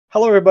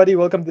Hello, everybody.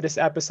 Welcome to this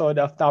episode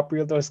of Top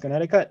Realtors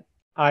Connecticut.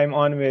 I'm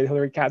on with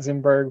Hyleri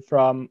Katzenberg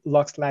from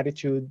Luxxe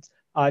Lattitude,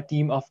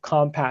 team of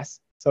Compass.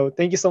 So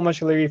thank you so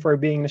much, Hyleri, for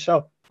being in the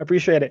show.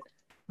 Appreciate it.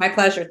 My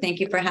pleasure. Thank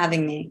you for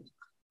having me.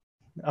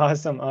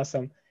 Awesome,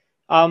 awesome.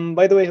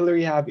 By the way,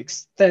 Hyleri, have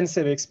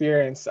extensive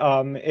experience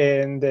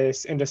in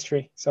this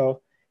industry. So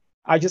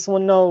I just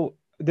want to know,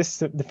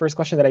 this is the first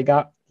question that I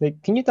got.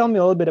 Like, can you tell me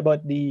a little bit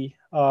about the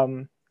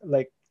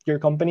your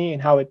company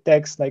and how it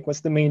ticks? Like, what's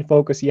the main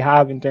focus you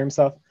have in terms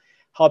of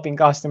helping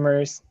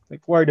customers?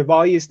 Like, what are the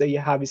values that you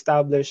have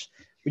established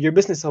with your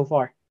business so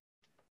far?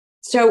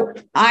 So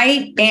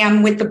I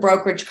am with the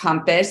brokerage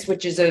Compass,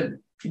 which is a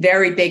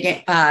very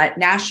big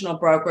national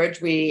brokerage.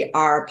 We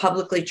are a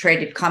publicly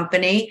traded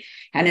company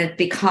and have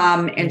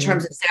become, in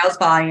terms of sales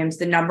volumes,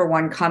 the number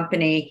one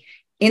company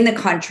in the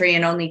country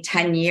in only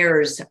 10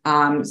 years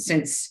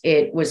since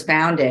it was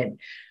founded.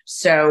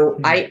 So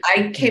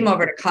I came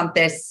over to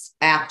Compass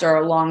after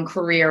a long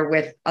career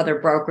with other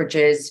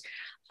brokerages.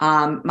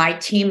 My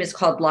team is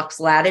called Luxxe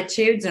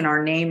Lattitudes, and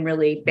our name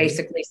really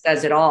basically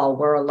says it all.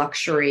 We're a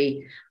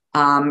luxury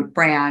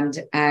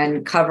brand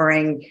and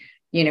covering,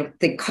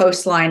 the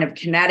coastline of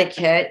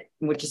Connecticut,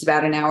 which is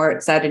about an hour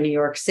outside of New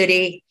York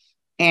City,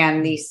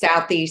 and the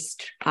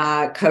southeast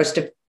coast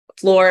of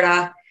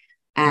Florida.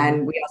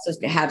 And we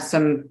also have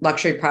some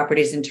luxury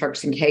properties in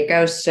Turks and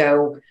Caicos.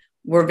 So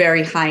we're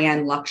very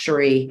high-end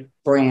luxury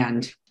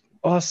brand.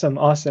 Awesome.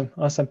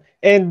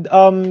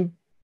 And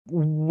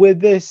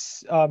with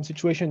this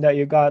situation that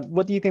you got,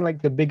 what do you think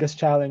like the biggest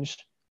challenge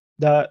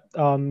that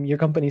your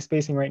company is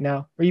facing right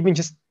now, or even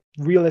just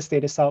real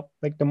estate itself,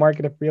 like the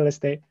market of real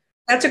estate?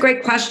 That's a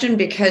great question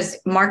because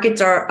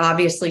markets are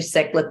obviously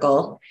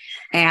cyclical.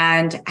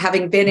 And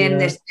having been in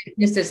this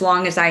business as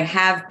long as I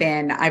have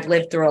been, I've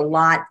lived through a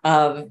lot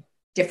of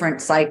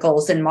different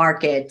cycles and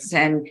markets.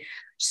 And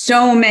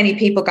so many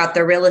people got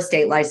their real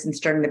estate license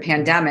during the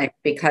pandemic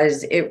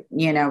because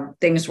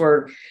things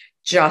were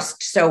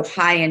just so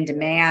high in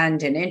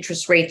demand and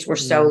interest rates were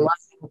so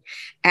low.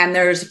 And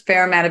there's a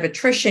fair amount of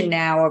attrition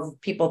now of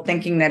people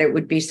thinking that it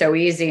would be so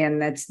easy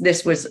and that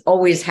this was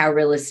always how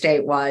real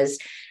estate was.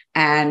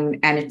 And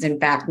it's in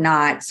fact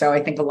not. So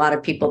I think a lot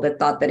of people that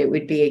thought that it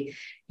would be,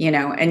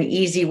 an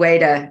easy way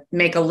to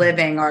make a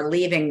living are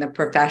leaving the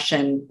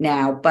profession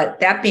now.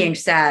 But that being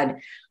said,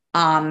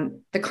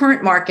 the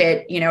current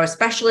market,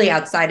 especially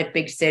outside of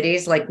big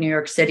cities like New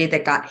York City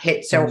that got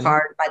hit so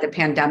hard by the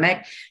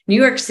pandemic, New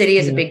York City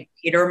is a big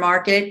feeder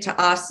market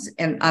to us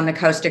and on the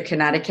coast of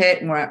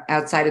Connecticut, and we're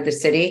outside of the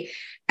city.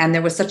 And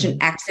there was such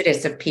an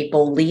exodus of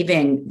people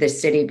leaving the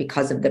city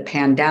because of the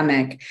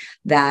pandemic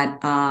that,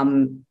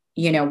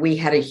 we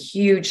had a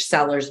huge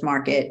seller's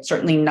market,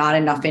 certainly not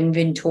enough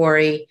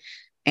inventory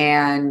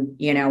and,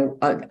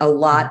 a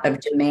lot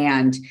of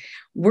demand.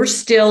 We're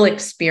still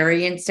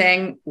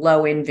experiencing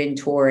low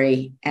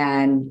inventory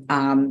and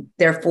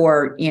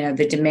therefore,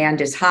 the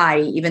demand is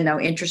high, even though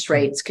interest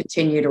rates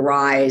continue to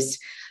rise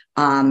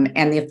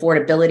and the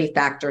affordability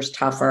factor is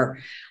tougher.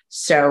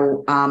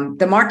 So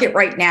the market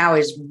right now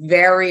is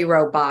very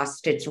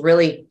robust. It's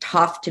really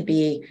tough to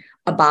be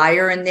a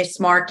buyer in this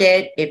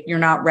market if you're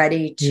not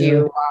ready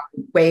to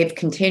waive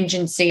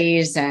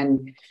contingencies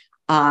and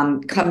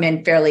come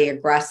in fairly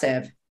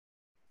aggressive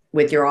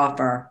with your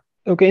offer.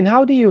 Okay, and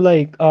how do you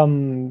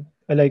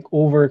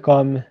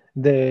overcome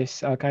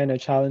this kind of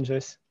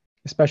challenges,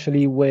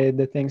 especially with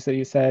the things that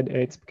you said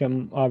it's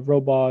become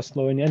robust,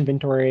 low in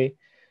inventory?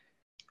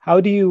 How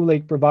do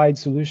you provide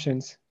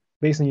solutions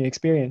based on your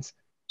experience?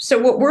 So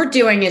what we're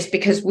doing is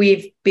because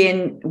we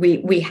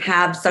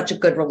have such a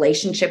good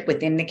relationship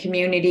within the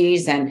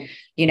communities and,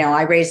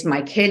 I raised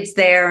my kids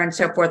there and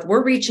so forth.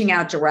 We're reaching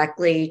out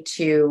directly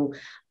to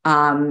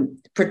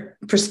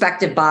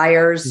prospective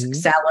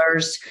buyers,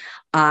 sellers.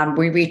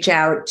 We reach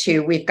out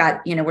to,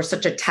 we're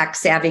such a tech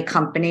savvy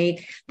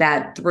company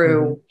that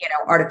through,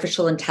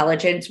 artificial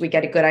intelligence, we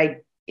get a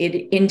good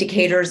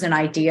indicators and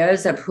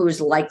ideas of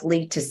who's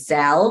likely to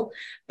sell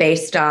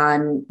based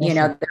on,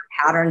 their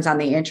patterns on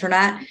the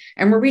internet.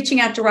 And we're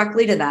reaching out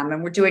directly to them.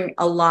 And we're doing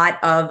a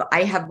lot of,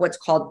 I have what's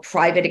called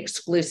private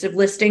exclusive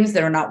listings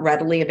that are not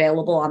readily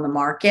available on the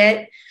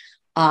market.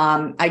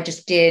 I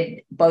just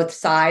did both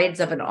sides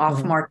of an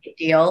off-market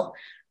deal.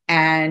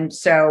 And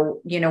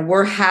so,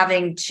 we're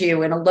having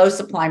to, in a low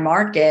supply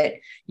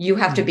market, you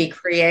have to be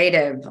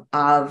creative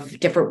of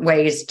different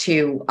ways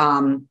to,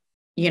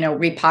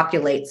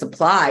 repopulate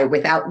supply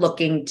without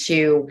looking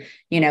to,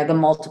 the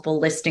multiple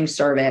listing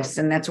service.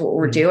 And that's what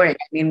we're doing.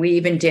 I mean, we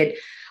even did,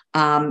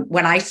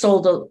 when I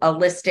sold a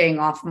listing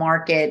off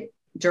market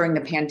during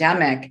the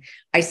pandemic,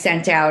 I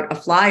sent out a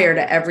flyer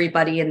to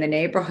everybody in the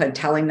neighborhood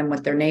telling them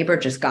what their neighbor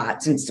just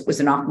got since it was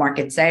an off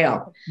market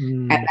sale.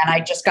 And then I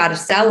just got a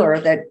seller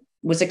that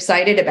was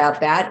excited about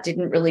that,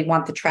 didn't really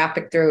want the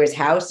traffic through his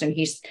house. And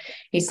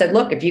he said,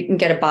 look, if you can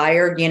get a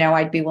buyer,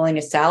 I'd be willing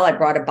to sell. I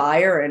brought a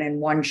buyer and in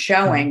one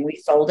showing, we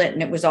sold it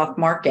and it was off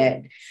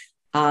market.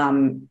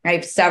 I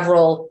have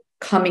several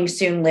coming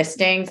soon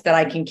listings that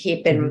I can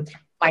keep in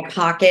my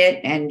pocket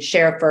and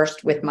share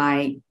first with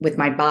my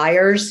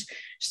buyers.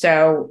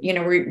 So,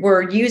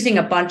 we're using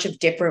a bunch of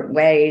different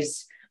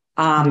ways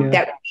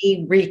that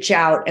we reach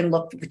out and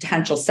look for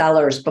potential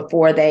sellers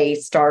before they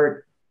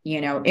start,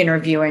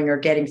 interviewing or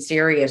getting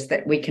serious,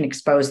 that we can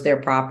expose their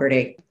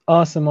property.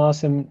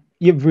 Awesome.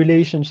 Your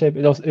relationship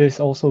is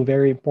also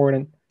very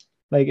important.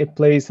 Like it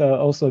plays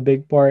also a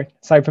big part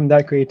aside from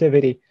that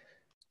creativity.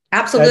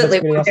 Absolutely. That's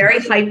really We're a awesome. very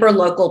hyper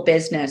local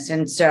business.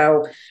 And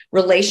so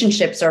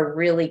relationships are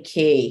really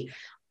key.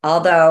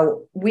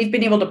 Although we've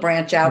been able to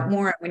branch out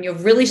more when you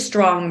have really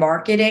strong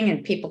marketing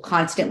and people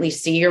constantly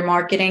see your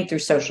marketing through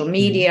social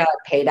media,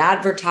 paid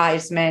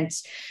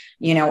advertisements,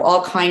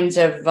 all kinds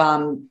of,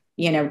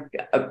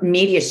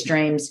 media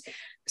streams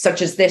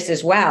such as this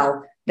as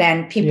well.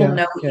 Then people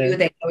know you,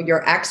 they know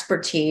your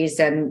expertise,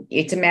 and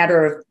it's a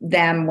matter of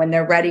them when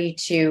they're ready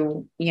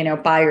to,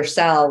 buy or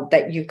sell,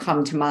 that you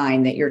come to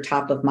mind, that you're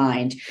top of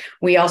mind.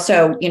 We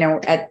also,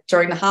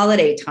 during the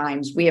holiday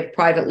times, we have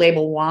private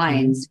label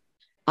wines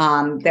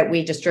that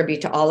we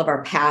distribute to all of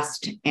our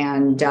past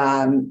and,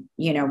 current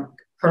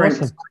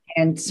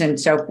clients and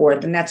so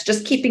forth. And that's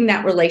just keeping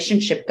that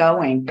relationship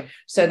going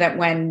so that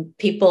when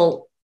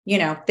people,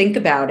 think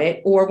about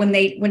it, or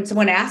when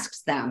someone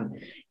asks them,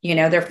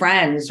 their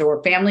friends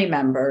or family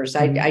members.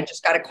 I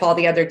just got a call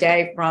the other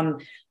day from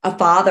a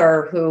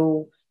father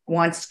who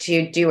wants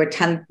to do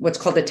what's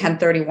called a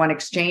 1031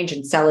 exchange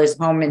and sell his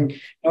home in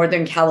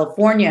Northern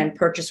California and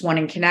purchase one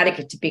in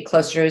Connecticut to be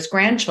closer to his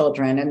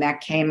grandchildren. And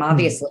that came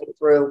obviously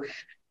through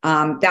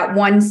that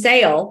one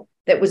sale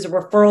that was a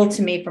referral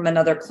to me from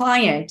another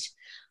client.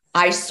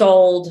 I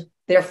sold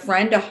their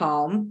friend a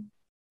home,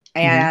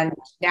 and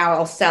now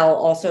I'll sell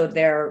also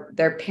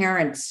their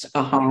parents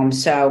a home.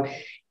 So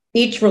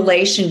each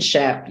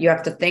relationship you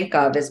have to think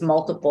of as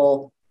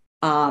multiple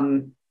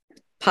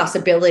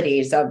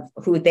possibilities of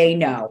who they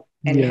know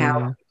and how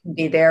to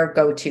be their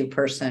go-to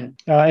person.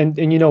 And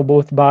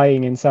both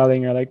buying and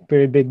selling are like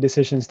pretty big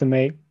decisions to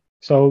make.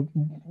 So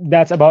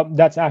that's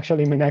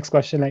actually my next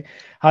question. Like,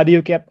 how do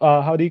you keep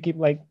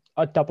like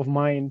a top of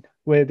mind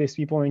with these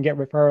people and get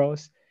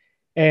referrals?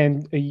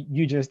 And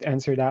you just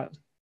answered that,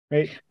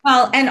 right?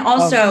 Well, and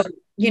also,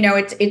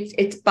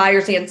 it's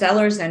buyers and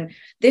sellers, and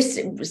this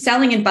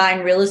selling and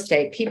buying real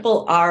estate,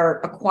 people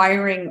are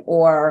acquiring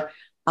or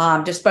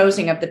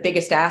disposing of the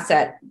biggest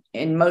asset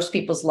in most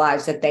people's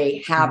lives that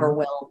they have or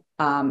will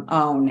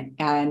own.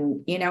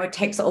 And, it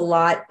takes a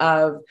lot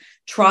of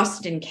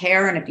trust and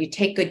care. And if you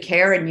take good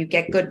care and you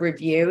get good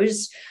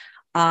reviews,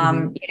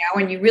 and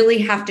you really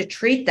have to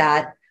treat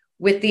that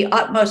with the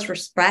utmost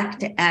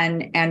respect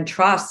and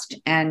trust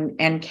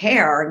and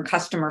care and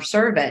customer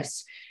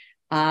service.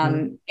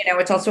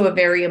 It's also a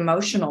very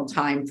emotional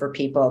time for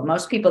people.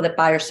 Most people that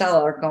buy or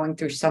sell are going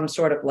through some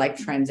sort of life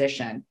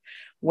transition,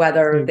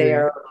 whether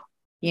they're,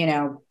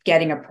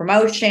 getting a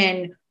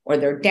promotion or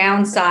they're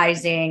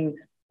downsizing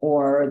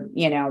or,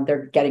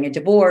 they're getting a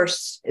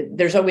divorce.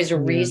 There's always a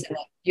reason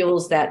that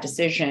fuels that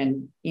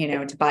decision,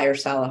 to buy or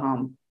sell a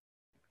home.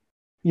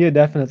 Yeah,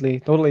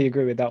 definitely. Totally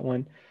agree with that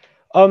one.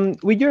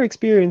 With your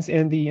experience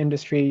in the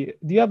industry,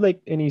 do you have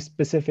like any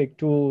specific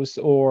tools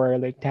or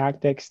like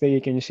tactics that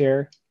you can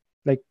share?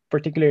 Like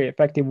particularly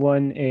effective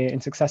one in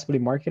successfully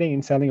marketing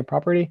and selling a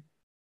property?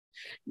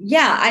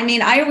 Yeah, I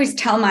mean, I always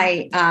tell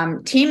my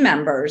team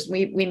members,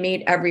 we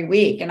meet every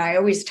week, and I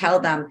always tell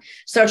them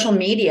social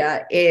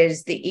media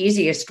is the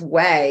easiest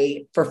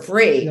way for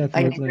free.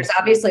 Definitely. I mean, there's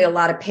obviously a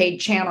lot of paid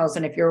channels,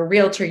 and if you're a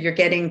realtor, you're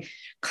getting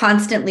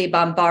constantly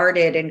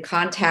bombarded and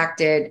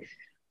contacted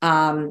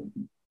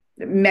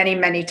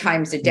many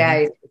times a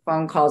day,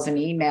 phone calls and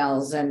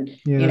emails, and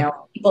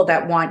people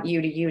that want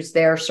you to use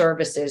their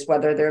services,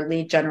 whether they're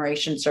lead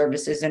generation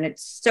services, and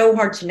it's so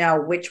hard to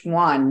know which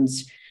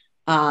ones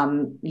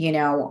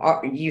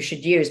you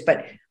should use.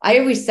 But I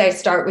always say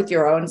start with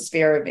your own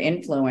sphere of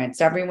influence.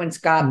 Everyone's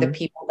got the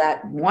people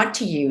that want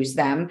to use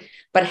them,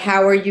 but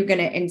how are you going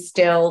to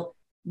instill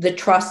the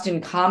trust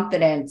and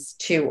confidence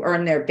to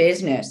earn their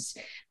business?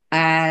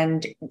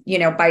 And,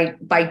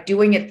 by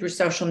doing it through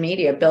social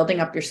media, building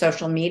up your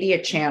social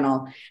media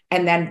channel,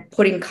 and then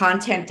putting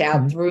content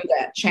out through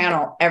that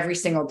channel every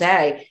single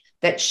day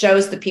that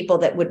shows the people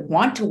that would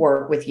want to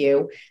work with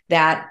you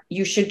that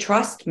you should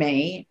trust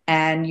me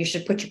and you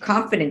should put your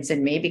confidence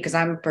in me because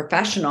I'm a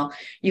professional.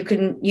 You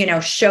can,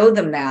 show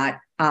them that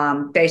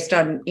based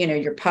on,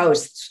 your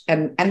posts,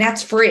 and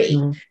that's free.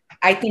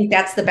 I think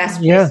that's the best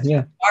place to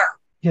start.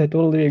 Yeah, I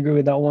totally agree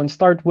with that one.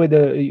 Start with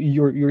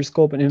your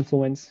scope and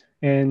influence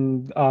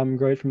and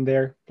grow it from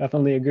there.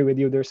 Definitely agree with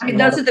you. There's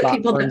those are the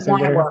people that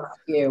want to work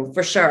with you,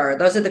 for sure.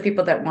 Those are the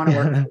people that want to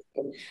work with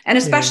you. And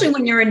especially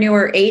when you're a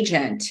newer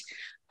agent,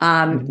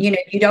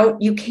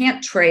 you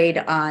can't trade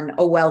on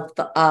a wealth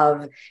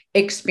of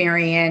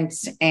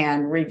experience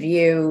and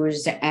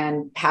reviews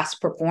and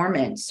past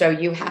performance. So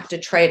you have to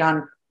trade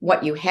on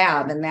what you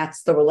have, and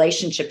that's the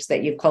relationships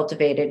that you've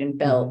cultivated and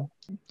built.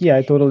 Yeah,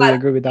 I totally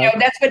agree with that.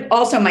 That's what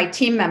also my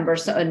team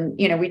members, and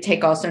we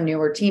take also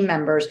newer team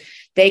members.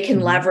 They can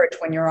leverage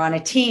when you're on a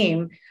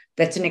team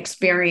that's an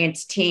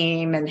experienced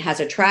team and has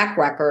a track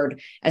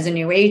record as a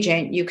new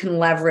agent. You can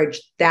leverage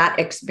that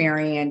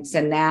experience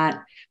and that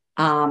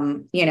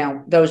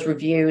those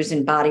reviews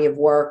and body of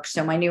work.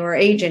 So my newer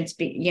agents,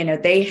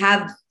 they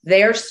have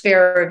their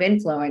sphere of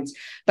influence,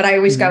 but I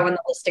always go on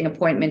the listing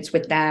appointments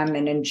with them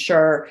and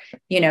ensure,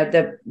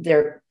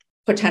 their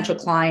potential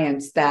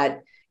clients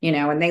that,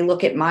 and they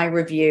look at my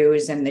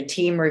reviews and the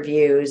team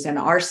reviews and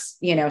our,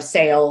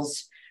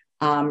 sales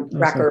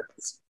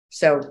records.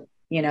 So,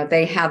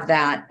 they have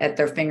that at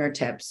their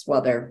fingertips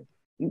while they're,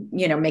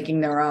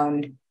 making their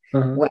own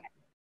way.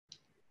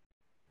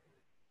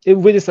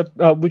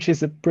 Which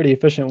is a pretty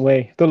efficient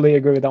way. Totally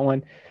agree with that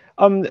one.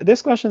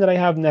 This question that I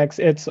have next,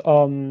 it's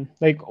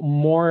like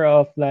more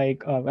of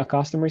like a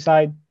customer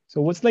side.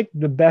 So what's like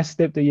the best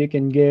tip that you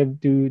can give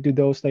to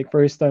those like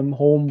first time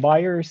home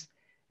buyers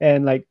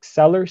and like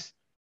sellers?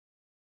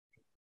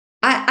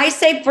 I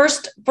say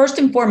first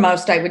and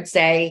foremost, I would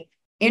say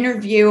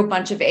interview a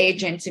bunch of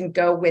agents and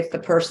go with the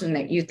person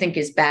that you think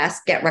is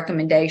best, get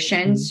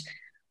recommendations.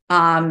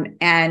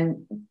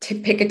 And to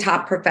pick a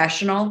top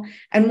professional.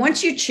 And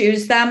once you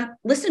choose them,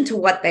 listen to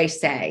what they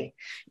say.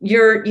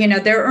 They're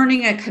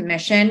earning a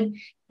commission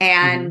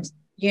and,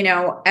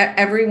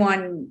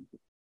 everyone,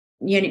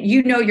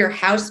 your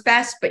house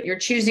best, but you're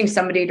choosing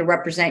somebody to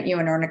represent you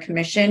and earn a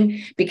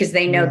commission because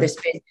they know this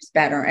business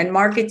better. And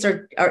markets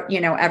are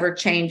ever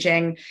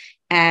changing.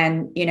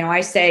 And, I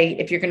say,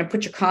 if you're going to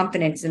put your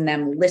confidence in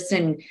them,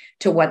 listen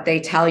to what they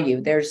tell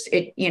you.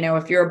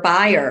 If you're a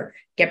buyer,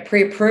 get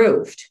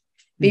pre-approved.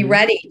 Be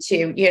ready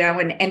to,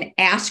 and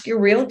ask your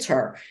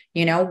realtor,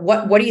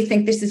 what do you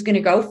think this is going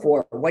to go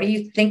for? What do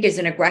you think is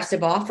an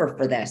aggressive offer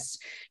for this?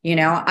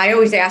 I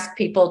always ask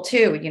people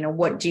too,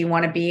 what do you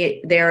want to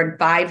be there in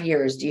 5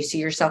 years? Do you see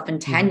yourself in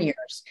 10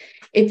 years?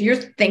 If you're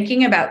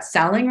thinking about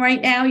selling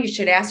right now, you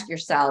should ask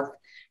yourself,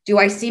 do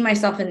I see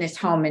myself in this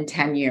home in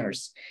 10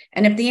 years?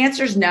 And if the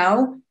answer is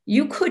no,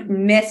 you could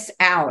miss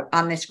out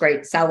on this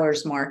great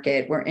seller's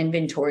market where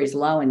inventory is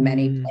low in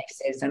many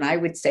places. And I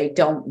would say,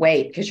 don't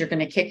wait, because you're going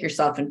to kick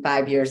yourself in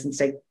 5 years and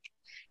say,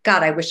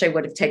 God, I wish I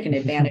would have taken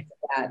advantage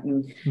of that.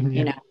 And,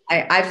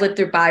 I've lived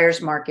through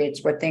buyer's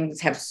markets where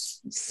things have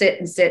sit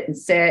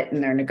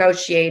and they're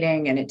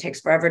negotiating and it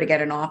takes forever to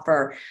get an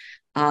offer.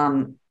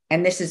 And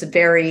this is a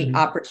very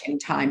opportune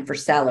time for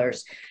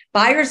sellers.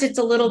 Buyers, it's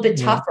a little bit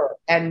tougher.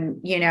 And,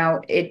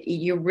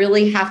 you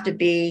really have to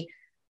be,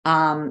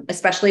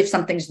 especially if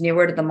something's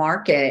newer to the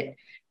market,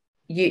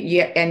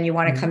 you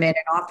want to come in and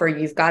offer,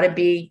 you've got to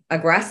be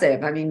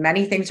aggressive. I mean,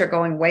 many things are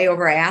going way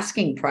over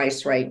asking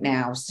price right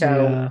now.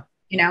 So,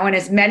 and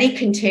as many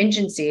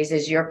contingencies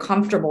as you're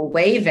comfortable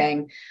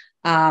waiving,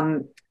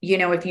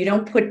 if you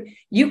don't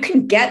you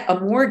can get a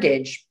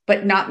mortgage,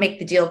 but not make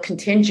the deal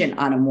contingent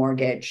on a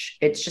mortgage.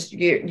 It's just,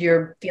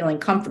 you're feeling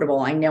comfortable.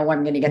 I know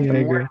I'm going to get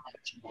the mortgage.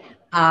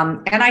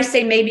 And I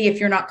say, maybe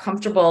if you're not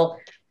comfortable,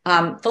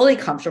 fully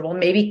comfortable,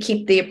 maybe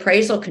keep the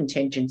appraisal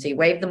contingency,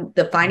 waive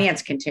the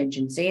finance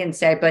contingency and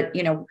say, but,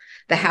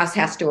 the house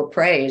has to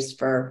appraise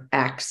for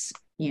X,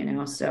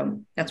 so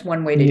that's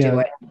one way to do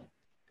it.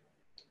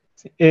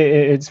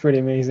 It's pretty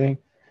amazing.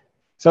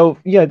 So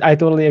yeah, I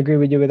totally agree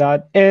with you with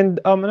that. And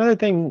another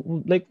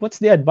thing, like what's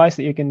the advice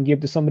that you can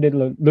give to somebody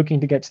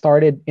looking to get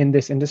started in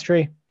this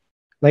industry,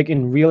 like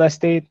in real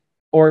estate,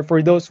 or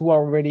for those who are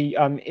already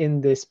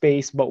in this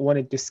space but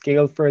wanted to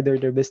scale further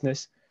their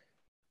business?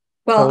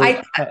 Well,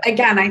 I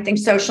think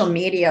social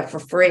media for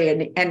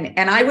free and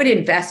I would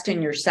invest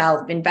in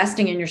yourself.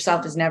 Investing in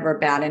yourself is never a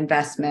bad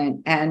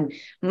investment. And,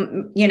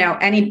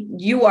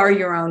 you are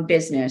your own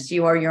business.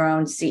 You are your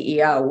own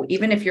CEO.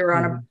 Even if you're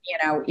on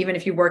even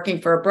if you're working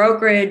for a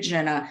brokerage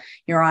and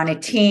you're on a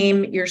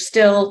team, you're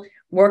still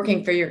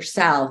working for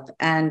yourself.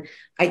 And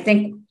I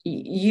think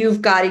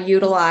you've got to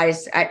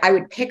utilize, I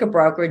would pick a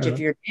brokerage if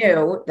you're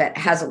new that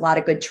has a lot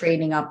of good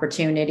trading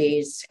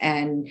opportunities.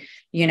 And,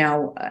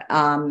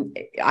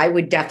 I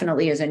would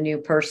definitely, as a new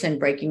person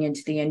breaking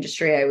into the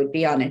industry, I would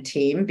be on a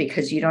team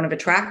because you don't have a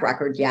track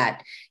record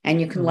yet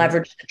and you can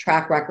leverage the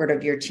track record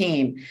of your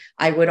team.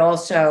 I would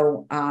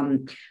also,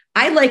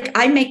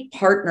 I make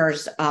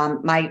partners,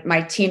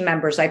 my team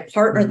members, I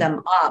partner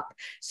them up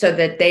so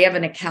that they have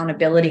an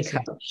accountability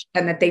coach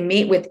and that they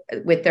meet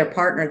with their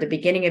partner at the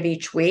beginning of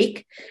each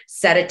week,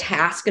 set a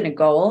task and a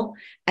goal,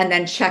 and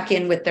then check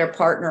in with their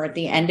partner at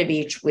the end of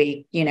each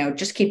week,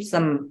 just keeps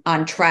them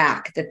on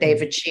track that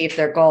they've achieved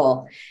their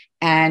goal.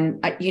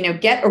 And,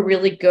 get a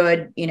really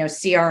good,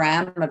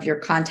 CRM of your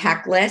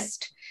contact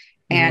list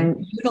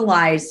and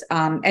utilize,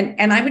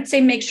 and I would say,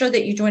 make sure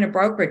that you join a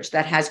brokerage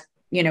that has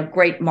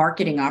great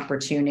marketing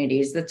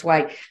opportunities. That's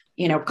why,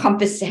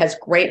 Compass has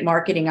great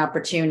marketing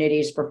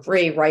opportunities for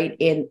free right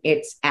in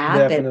its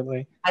app.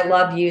 Definitely. And I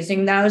love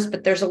using those,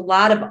 but there's a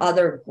lot of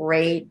other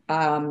great,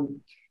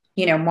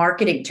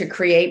 marketing to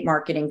create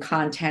marketing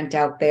content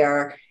out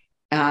there.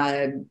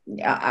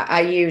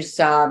 I use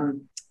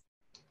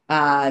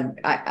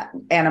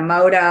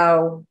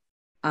Animoto.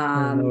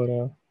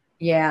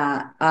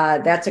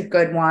 That's a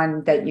good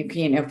one that you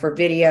can, for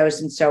videos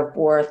and so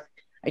forth.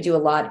 I do a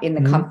lot in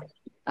the company.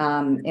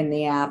 In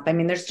the app. I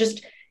mean, there's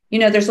just,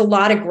 there's a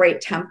lot of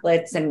great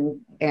templates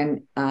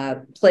and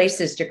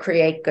places to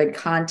create good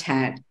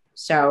content.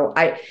 So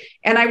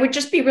I would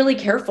just be really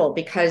careful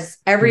because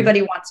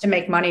everybody wants to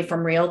make money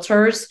from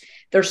realtors.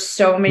 There's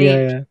so many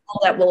people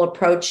that will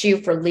approach you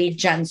for lead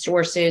gen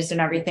sources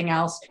and everything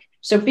else.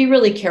 So be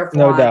really careful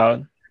No on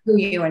doubt. who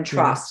you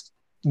entrust.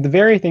 The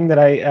very thing that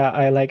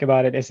I like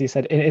about it is you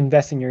said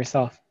invest in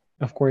yourself.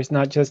 Of course,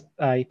 not just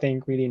I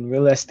think really in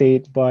real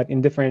estate, but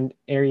in different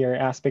area or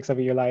aspects of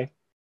your life,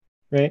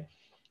 right?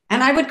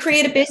 And I would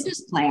create a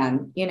business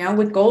plan,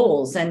 with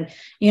goals, and,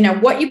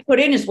 what you put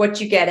in is what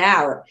you get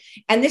out.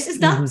 And this is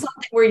not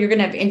something where you're going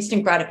to have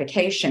instant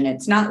gratification.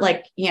 It's not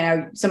like,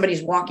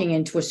 somebody's walking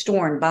into a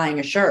store and buying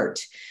a shirt.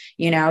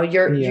 You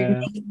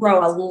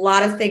throw a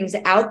lot of things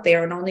out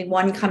there and only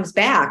one comes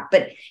back,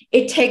 but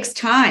it takes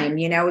time.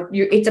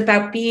 It's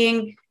about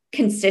being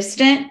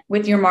consistent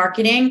with your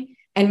marketing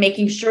and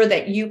making sure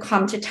that you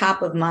come to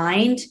top of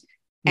mind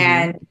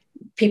and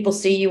people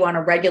see you on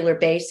a regular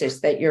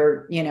basis, that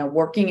you're,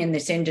 working in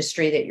this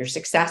industry, that you're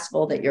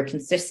successful, that you're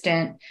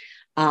consistent.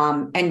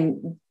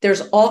 And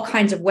there's all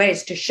kinds of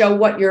ways to show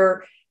what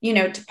you're,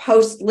 to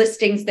post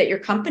listings that your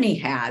company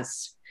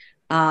has,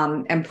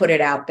 and put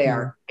it out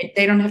there.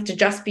 They don't have to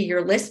just be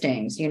your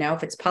listings.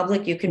 If it's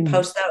public, you can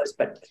post those,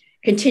 but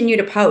continue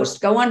to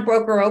post. Go on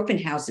broker open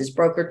houses,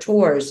 broker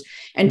tours,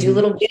 and do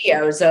little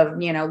videos of,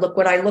 look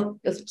what I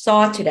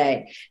saw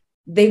today.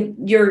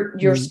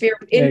 Your sphere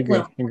of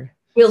influence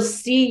will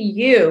see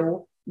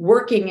you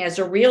working as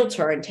a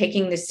realtor and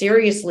taking this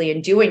seriously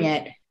and doing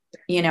it,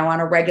 on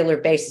a regular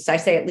basis. I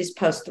say at least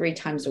post 3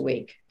 times a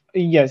week.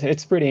 Yes,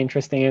 it's pretty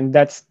interesting. And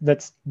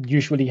that's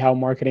usually how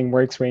marketing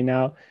works right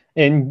now,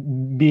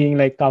 and being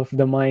like top of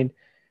the mind,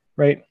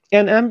 right?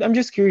 And I'm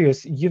just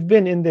curious, you've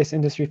been in this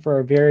industry for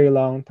a very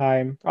long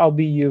time.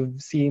 Probably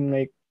you've seen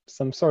like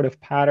some sort of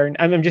pattern.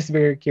 I'm just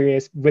very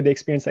curious with the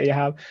experience that you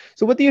have.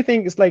 So what do you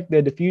think is like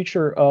the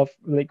future of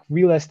like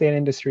real estate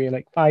industry,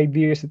 like 5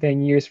 years to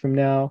 10 years from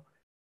now?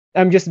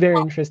 I'm just very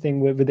interested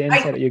with the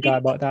insight that you got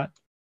about that.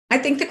 I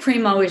think the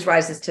cream always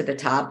rises to the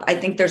top. I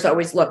think there's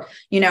always,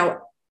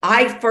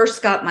 I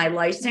first got my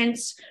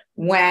license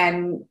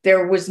when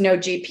there was no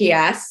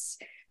GPS.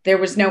 There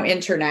was no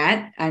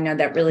internet. I know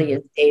that really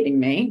is dating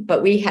me,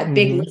 but we had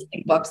big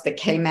listing books that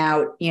came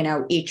out,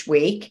 each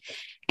week.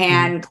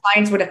 And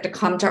clients would have to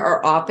come to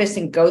our office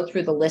and go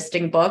through the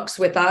listing books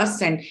with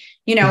us. And,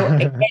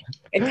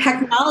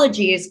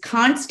 technology is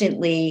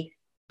constantly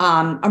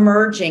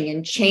emerging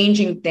and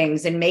changing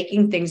things and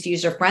making things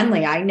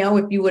user-friendly. I know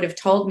if you would have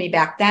told me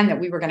back then that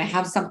we were going to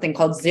have something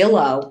called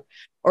Zillow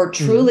or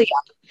Trulia,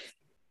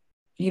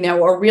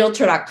 or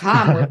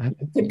Realtor.com, where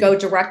you could go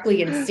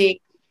directly and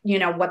see,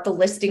 what the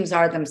listings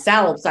are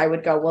themselves, I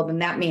would go, well, then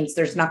that means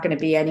there's not going to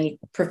be any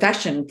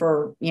profession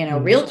for,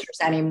 realtors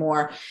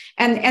anymore.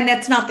 And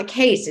that's not the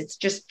case. It's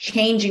just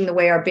changing the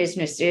way our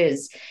business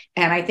is.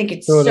 And I think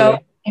it's so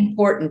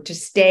important to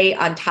stay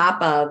on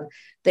top of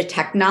the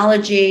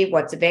technology,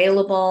 what's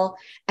available,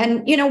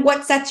 and,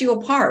 what sets you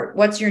apart?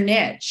 What's your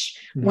niche?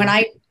 When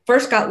I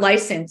first got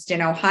licensed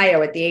in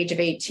Ohio at the age of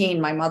 18,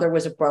 my mother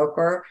was a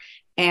broker.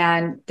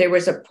 And there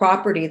was a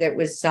property that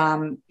was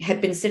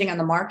had been sitting on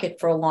the market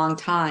for a long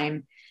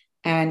time,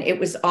 and it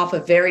was off a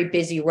very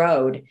busy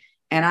road.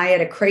 And I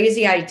had a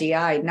crazy idea.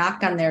 I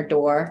knocked on their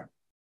door,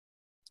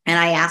 and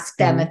I asked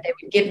them if they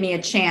would give me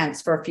a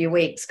chance for a few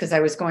weeks because I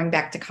was going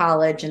back to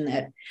college, and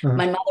that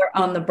my mother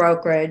owned the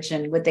brokerage,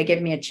 and would they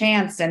give me a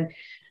chance? And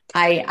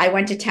I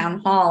went to town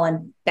hall,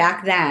 and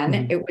back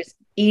then it was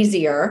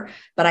easier,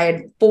 but I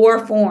had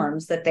 4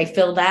 forms that they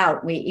filled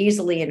out. We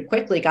easily and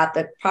quickly got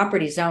the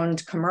property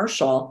zoned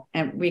commercial,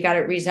 and we got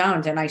it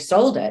rezoned, and I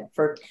sold it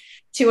for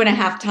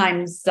 2.5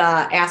 times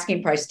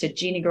asking price to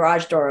Genie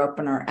Garage Door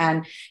Opener.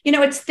 And,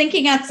 it's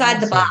thinking outside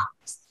the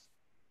box.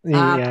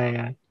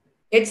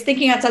 It's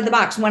thinking outside the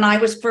box. When I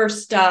was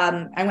first,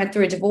 I went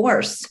through a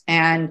divorce,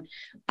 and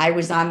I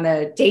was on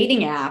the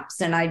dating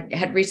apps, and I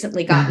had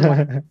recently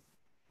gotten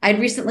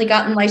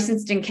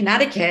licensed in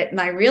Connecticut, and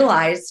I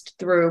realized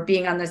through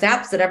being on those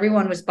apps that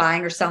everyone was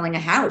buying or selling a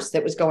house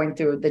that was going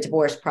through the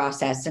divorce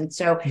process. And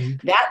so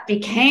that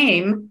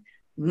became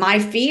my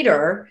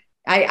feeder.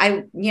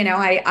 I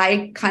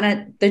kind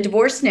of, the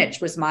divorce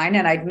niche was mine,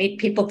 and I'd meet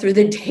people through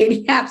the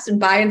dating apps and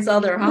buy and sell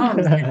their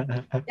homes.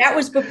 That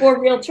was before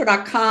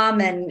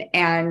Realtor.com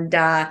and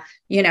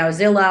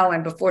Zillow,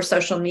 and before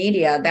social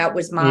media. That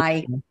was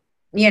my,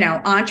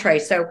 entree.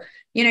 So,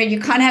 you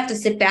kind of have to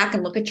sit back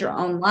and look at your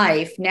own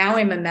life. Now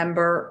I'm a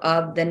member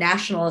of the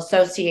National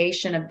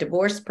Association of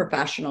Divorce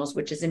Professionals,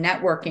 which is a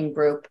networking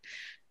group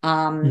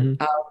of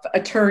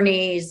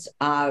attorneys,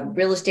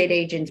 real estate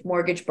agents,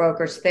 mortgage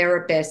brokers,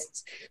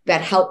 therapists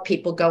that help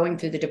people going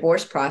through the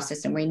divorce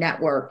process. And we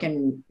network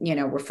and,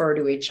 refer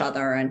to each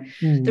other. And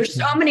there's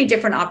so many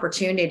different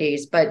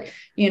opportunities, but,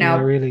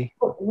 really,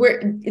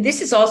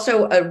 this is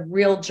also a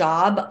real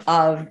job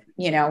of,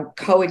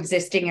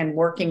 coexisting and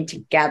working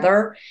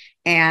together.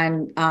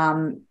 And,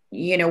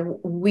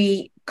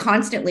 we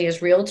constantly as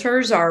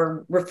realtors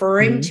are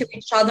referring to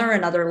each other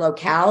in other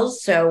locales.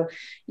 So,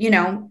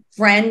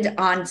 friend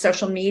on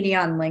social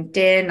media, on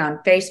LinkedIn, on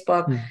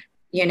Facebook,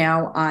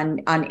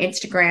 on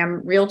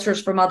Instagram,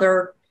 realtors from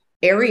other,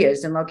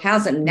 areas and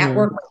locales and Yeah.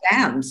 network with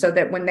them so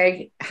that when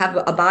they have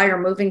a buyer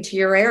moving to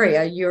your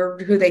area, you're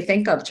who they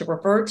think of to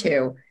refer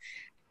to.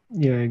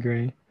 Yeah, I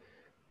agree.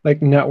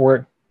 Like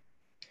network.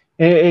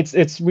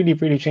 It's really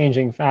pretty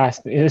changing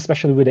fast,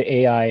 especially with the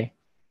AI,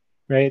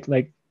 right?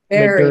 Like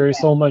Very there's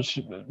so much,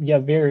 yeah,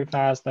 very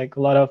fast. Like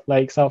a lot of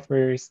like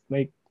softwares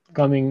like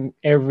coming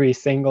every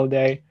single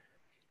day.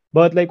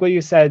 But like what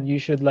you said, you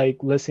should like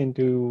listen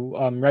to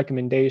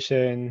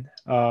recommendation.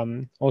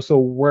 Also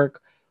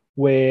work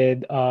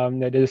with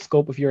the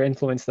scope of your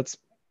influence. That's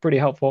pretty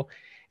helpful.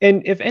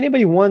 And if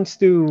anybody wants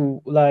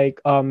to like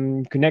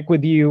connect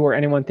with you or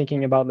anyone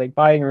thinking about like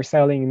buying or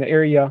selling in the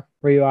area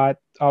where you're at,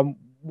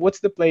 what's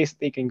the place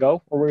they can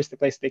go, or where's the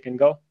place they can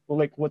go? Or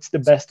like what's the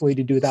best way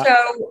to do that?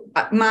 So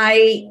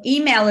my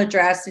email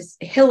address is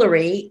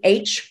Hyleri,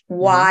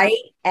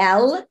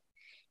 Mm-hmm.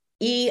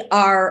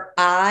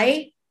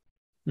 HYLERI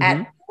Mm-hmm.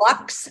 at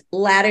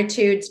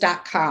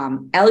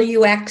luxelatitudes.com.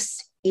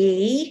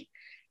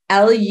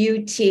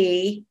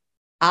 LuxeLatitudes,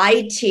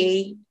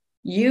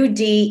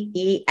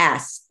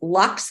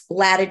 Luxxe Okay.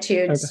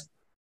 Latitudes,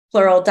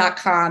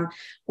 plural.com.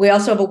 We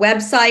also have a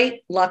website,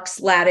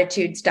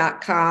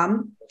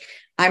 luxelatitudes.com.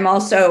 I'm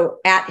also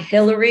at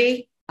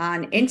Hyleri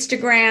on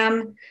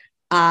Instagram.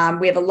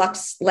 We have a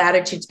Luxxe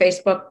Latitudes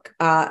Facebook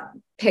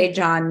page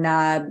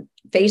on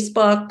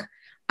Facebook.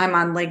 I'm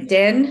on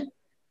LinkedIn.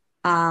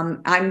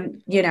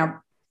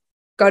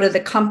 Go to the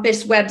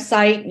Compass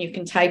website and you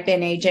can type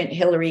in Agent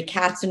Hyleri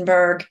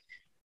Katzenberg.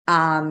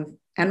 And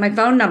my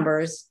phone number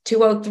is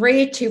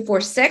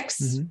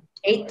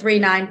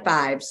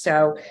 203-246-8395.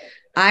 So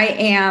I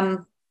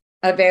am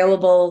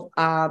available,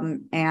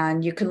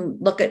 and you can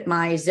look at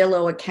my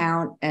Zillow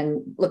account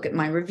and look at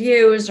my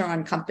reviews, or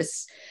on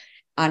Compass,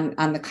 on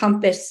the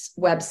Compass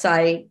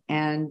website.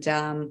 And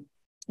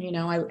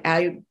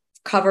I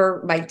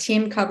cover, my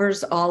team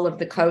covers all of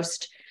the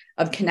coast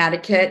of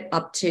Connecticut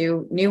up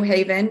to New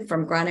Haven,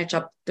 from Greenwich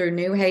up through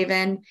New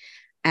Haven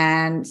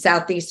and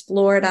Southeast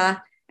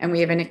Florida. And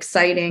we have an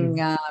exciting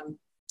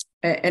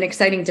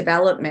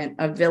development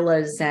of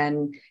villas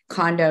and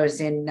condos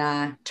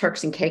in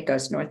Turks and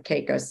Caicos, North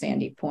Caicos,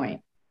 Sandy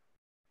Point.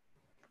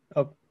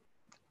 Oh,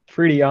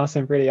 pretty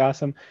awesome, pretty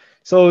awesome.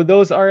 So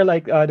those are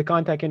like the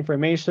contact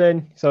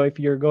information. So if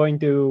you're going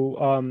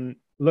to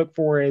look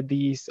for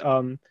these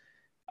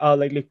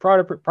like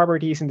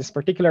properties in this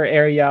particular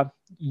area,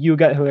 you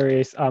get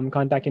Hilarious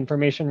contact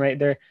information right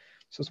there.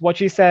 So it's what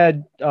she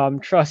said,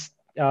 trust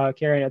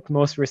Karen, at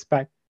most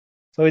respect.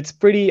 So it's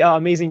pretty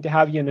amazing to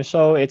have you on the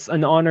show. It's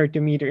an honor to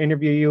me to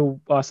interview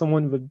you,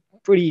 someone with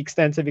pretty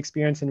extensive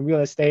experience in real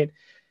estate.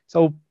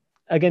 So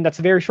again, that's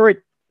very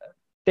short.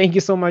 Thank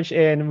you so much,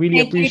 and really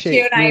Thank you too.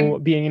 appreciate you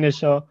being in the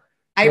show.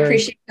 I Larry.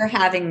 appreciate your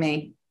having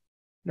me.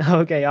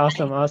 Okay,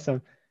 awesome,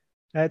 awesome.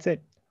 That's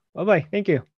it. Bye bye. Thank you.